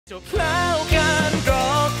จบแล้วการรอ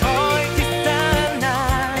คอยที่แสนนา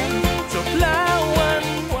นจบแล้ววัน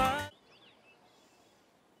วาน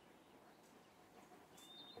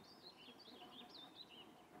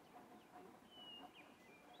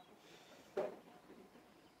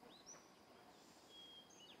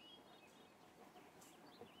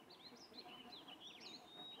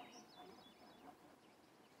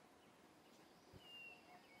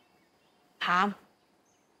พาม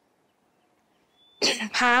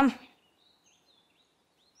พ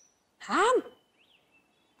าม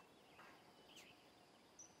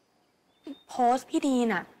โพสต์พี่ดีน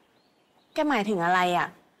อะแกหมายถึงอะไรอะ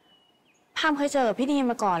พามเคยเจอกับพี่ดีน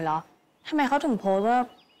มาก่อนเหรอทำไมเขาถึงโพสต์ว่า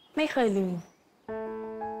ไม่เคยลืม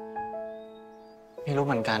ไม่รู้เ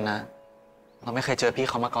หมือนกันนะเราไม่เคยเจอพี่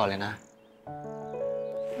เขามาก่อนเลยนะ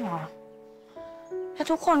หรอแล้ว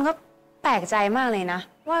ทุกคนก็แปลกใจมากเลยนะ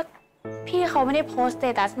ว่าพี่เขาไม่ได้โพสต์สเต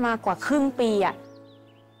ตัสมากว่าครึ่งปีอะ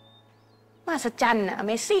มหัศจรรย์อะ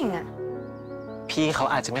Amazing อะพี่เขา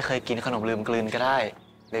อาจจะไม่เคยกินขนมลืมกลืนก็ได้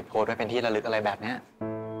เลยโพสต์ไว้เป็นที่ระลึกอะไรแบบเนี้ย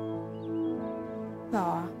หร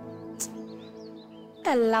อแ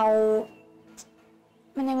ต่เรา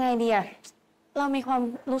มันยังไงดีอะเรามีความ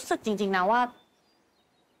รู้สึกจริงๆนะว่า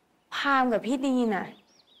พามกับพี่ดีน่ะ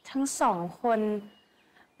ทั้งสองคน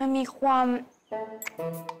มันมีความ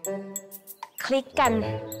คลิกกัน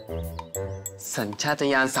สัญชาต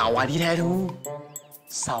ญาณสาววายที่แท้ทรู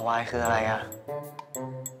สาววายคืออะไรอะ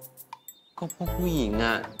ก็พวกผู้หญิงอ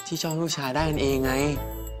ะที่ชอบผู้ชายได้กันเองไง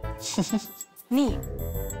นี่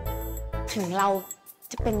ถึงเรา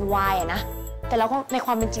จะเป็นวายอะนะแต่เราก็ในค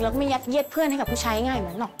วามเป็นจริงเราก็ไม่ยัดเยียดเพื่อนให้กับผู้ชายง่ายเห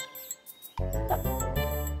มือนหรอก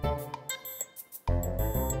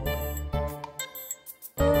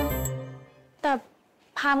แต่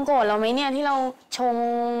พามโกรธเราไหมเนี่ยที่เราชง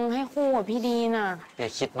ให้คู่กับพี่ดีน่ะอย่า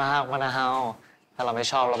คิดมากมะนาวถ้าเราไม่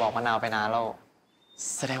ชอบเราบอกมะนาวไปนานแล้ว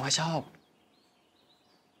แสดงว่าชอบ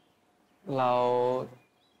เรา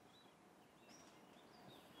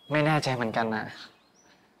ไม่แน่ใจเหมือนกันนะ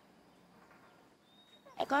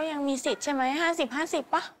แต่ก็ยังมีสิทธิ์ใช่ไหม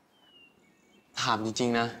50-50ปะถามจริง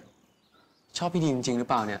ๆนะชอบพี่ดีจริงๆหรือ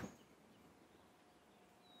เปล่าเนี่ย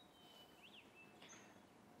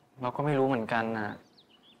เราก็ไม่รู้เหมือนกันนะ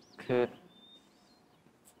คือ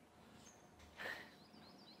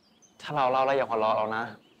ถ้าเราเล่าแล้วอย่าหัวเราะเรานะ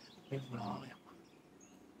ไม่หัวเราะ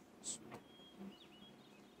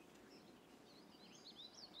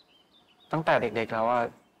ตั้งแต่เด็กๆแล้วว่า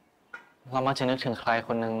เรามักจะนึกถึงใครค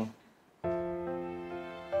นหนึ่ง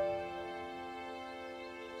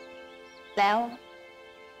แล้ว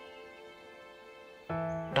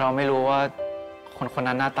เราไม่รู้ว่าคนคน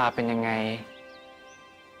นั้นหน้าตาเป็นยังไง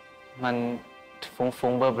มัน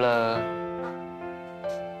ฟุ้งๆเบลอ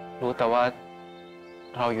ๆรู้แต่ว่า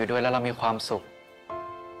เราอยู่ด้วยแล้วเรามีความสุข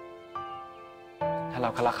ถ้าเรา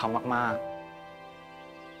ก็รักเขามาก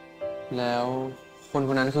ๆแล้วคนค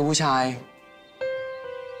นนั้นคือผู้ชาย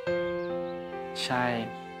ใช่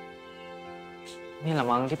นี่แหละ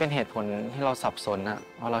มั้งที่เป็นเหตุผลที่เราสับสนอะ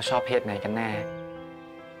ว่าเราชอบเพศไหนกันแน่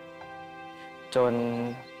จน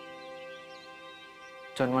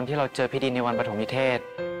วันที่เราเจอพี่ดินในวันปฐมนิเทศ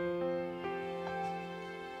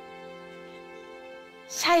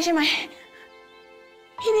ใช่ไหม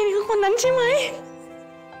พี่ดินคือคนนั้นใช่ไหม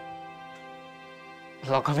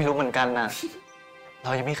เราก็ไม่รู้เหมือนกันน่ะเร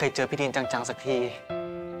ายังไม่เคยเจอพี่ดินจังๆสักที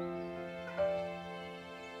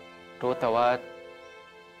รู้แต่ว่า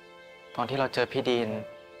ตอนที่เราเจอพี่ดิน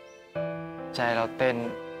ใจเราเต้น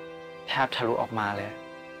แทบทะลุออกมาเลย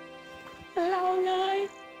เราเลย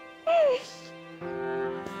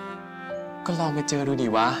ก็ลองไปเจอดูดิ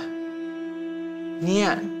วะเนี่ย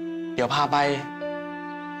เดี๋ยวพาไป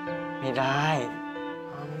ไม่ได้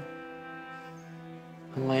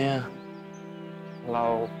ทำไมอะเรา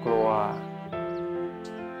กลัว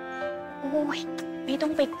โอ้ยไม่ต้อ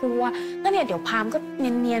งไปกลัวก็เนี่ยเดี๋ยวพามก็เ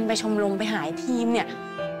นียนๆไปชมรมไปหาทีมเนี่ย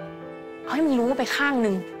เอาให้มึงรู้ไปข้างห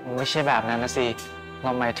นึ่งไม่ใช่แบบนั้นนะสิเร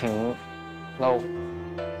าหมายถึงเร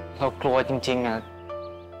ากลัวจริงๆอ่ะ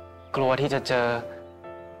กลัวที่จะเจอ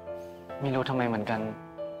ไม่รู้ทำไมเหมือนกัน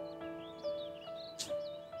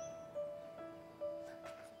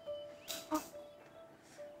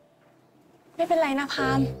ไม่เป็นไรนะพา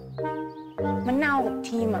มมันเน่ากับ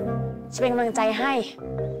ทีมอ่ะจะเป็นกำลังใจให้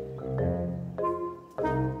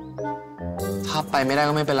ถ้าไปไม่ได้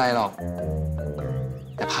ก็ไม่เป็นไรหรอก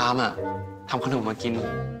แต่พามอะทำขนมมากิน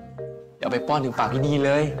เดี๋ยวไปป้อนถึงปากพี่ดีเ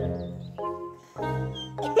ลย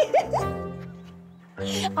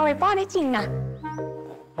เอาไปป้อนได้จริงนะ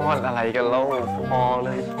ป้อนอะไรกันเล่าพอเล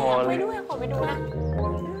ยไปดูขอไปดูนะ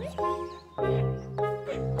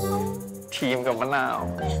ทีมกับมะนาว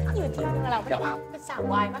อยู่ทีมกับเราเป็นสาว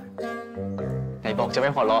วายปะไหน บอกจะไม่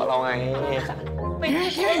หัวเราะเราไง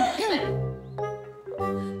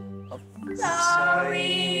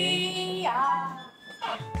Sorry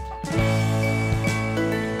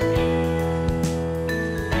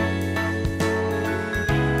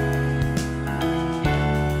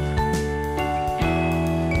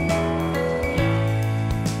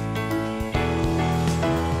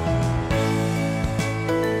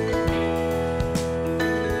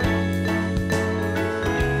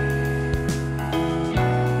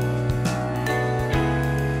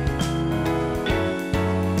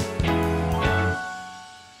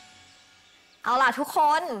เอาล่ะทุกค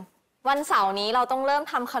นวันเสาร์นี้เราต้องเริ่ม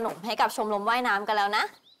ทำขนมให้กับชมรมว่ายน้ำกันแล้วนะ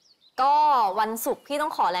ก็วันศุกร์พี่ต้อ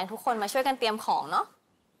งขอแรงทุกคนมาช่วยกันเตรียมของเนาะ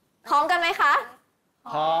พร้อมกันไหมคะ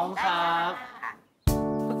พร้อมครับ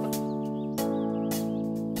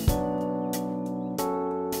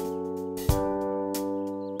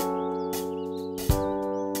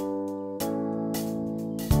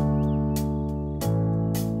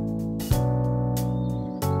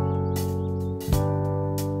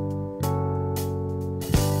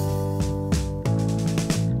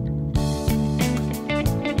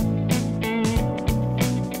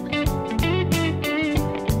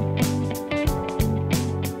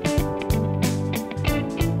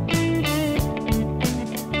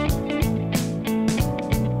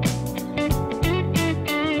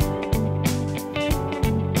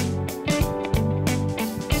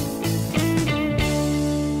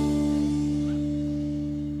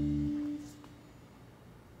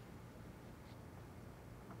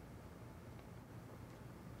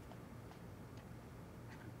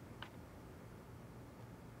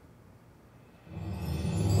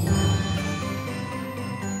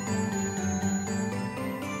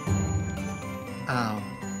อ้าว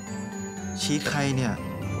ชีทใครเนี่ย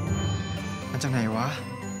มาจากไหนวะ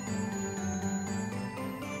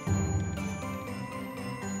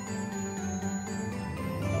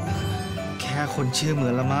แค่คนชื่อเหมื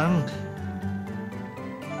อนละมั้ง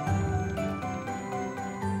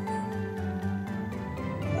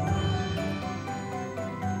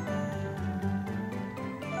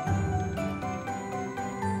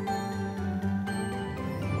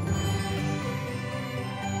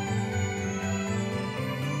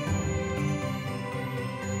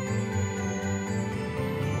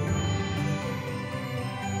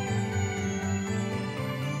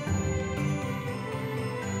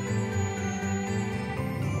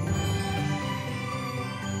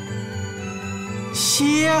เ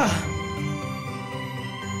ชี่ย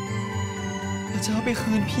แล้วจะเอาไป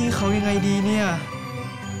คืนพี่เขายังไงดีเนี่ย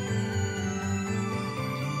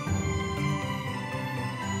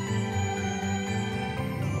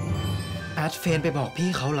แอดเฟนไปบอกพี่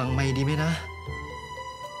เขาหลังไม่ดีไหมนะ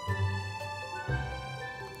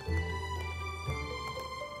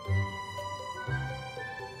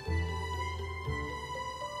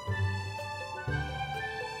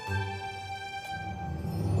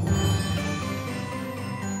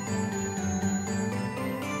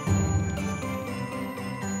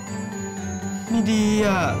ไม่ดี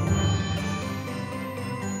อ่ะ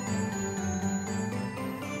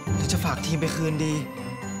เราจะฝากทีมไปคืนดี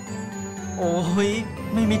โอ้ย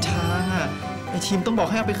ไม่มีทางอ่ะ ไอทีมต้องบอก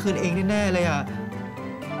ให้เอาไปคืนเองแน่ๆเลยอ่ะ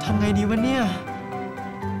ทำไงดีวะเนี่ย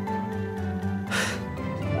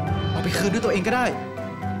เอาไปคืนด้วยตัวเองก็ได้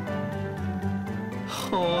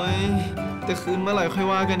โอ้ยแต่คืนเมื่อไหร่ค่อย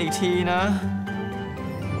ว่ากันอีกทีนะ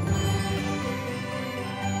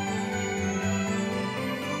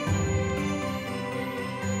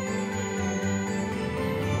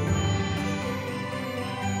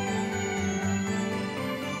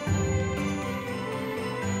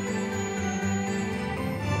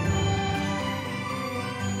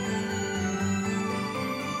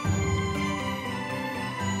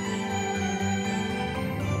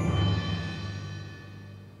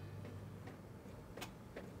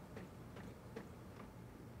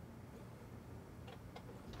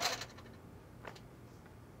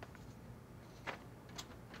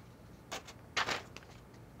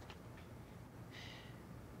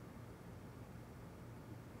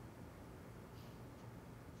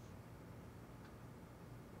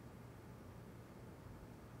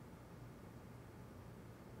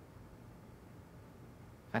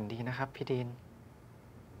ฝันดีนะครับพี่ดิน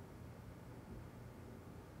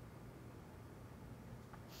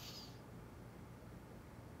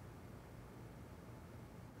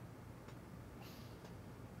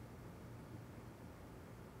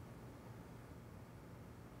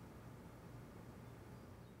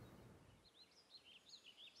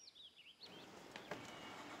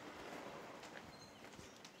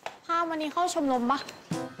ภาพวันนี้เข้าชมรมปะ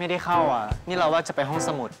ไม่ได้เข้าอ่ะ นี่เราว่าจะไปห้อง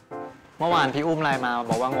สมุด เมื่อวานพี่อุ้มไลน์มา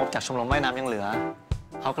บอกว่างบจากชมรมว่ายน้ำยังเหลือ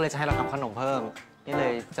เขาก็เลยจะให้เราทำขนมเพิ่มนี่เล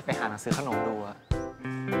ยจะไปหาหนังสือขนมดูอะ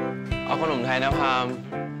เอาขนมไทยนะพาม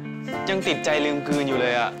ยังติดใจลืมกลืนอยู่เล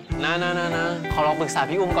ยอะนะ ขอลองปรึกษา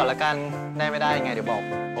พี่อุ้มก่อนละกันได้ไม่ได้ยังไงเดี๋ยวบอก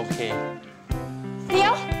โอเค เดี๋ย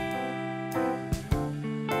ว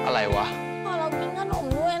อะไรวะ ขอเรากินขนม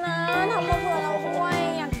ด้วยนะทำมาเผื่อเราด้วย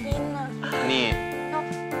อยากกินอ่ะ นี่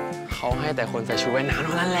เขาให้แต่คนใส่ชุดว่ายน้ำเ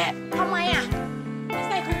ท่านั้นแหละ ทำไมอ่ะไม่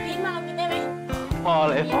ใส่คุกพีชมาเรากินได้ไหม พอ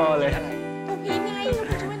เลย คุกพีชไงเรา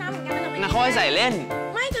คุกช่วยน้ำเหมือนกัน นะเขาให้ใส่เล่น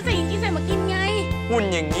ไม่จะใส่กินใส่มากินไง หุ่น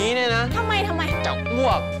อย่างนี้เนี่ยนะ ทำไม จะอ้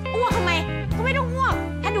วก อ้วกทำไมก็ไม่ต้องอ้วก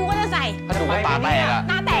ถ้าดูก็จะใส่ ถ้าดูก็ตาแตกอะ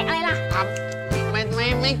ตาแตกอะไรล่ะ ครับไม่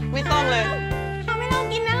ต้องเลย ทำให้เรา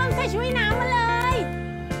กินนะเราใส่ช่วยน้ำมาเลย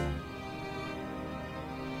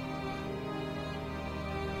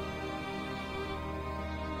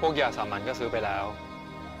พวกยาสามัญก็ซื้อไปแล้ว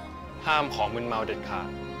ห้ามของมึนเมาเด็ดขาด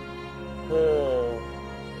โอ้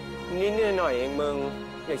นิดหน่อยเองมึง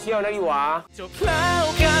อย่าเคี่ยวนะอีหวา จบแล้ว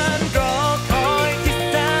กัน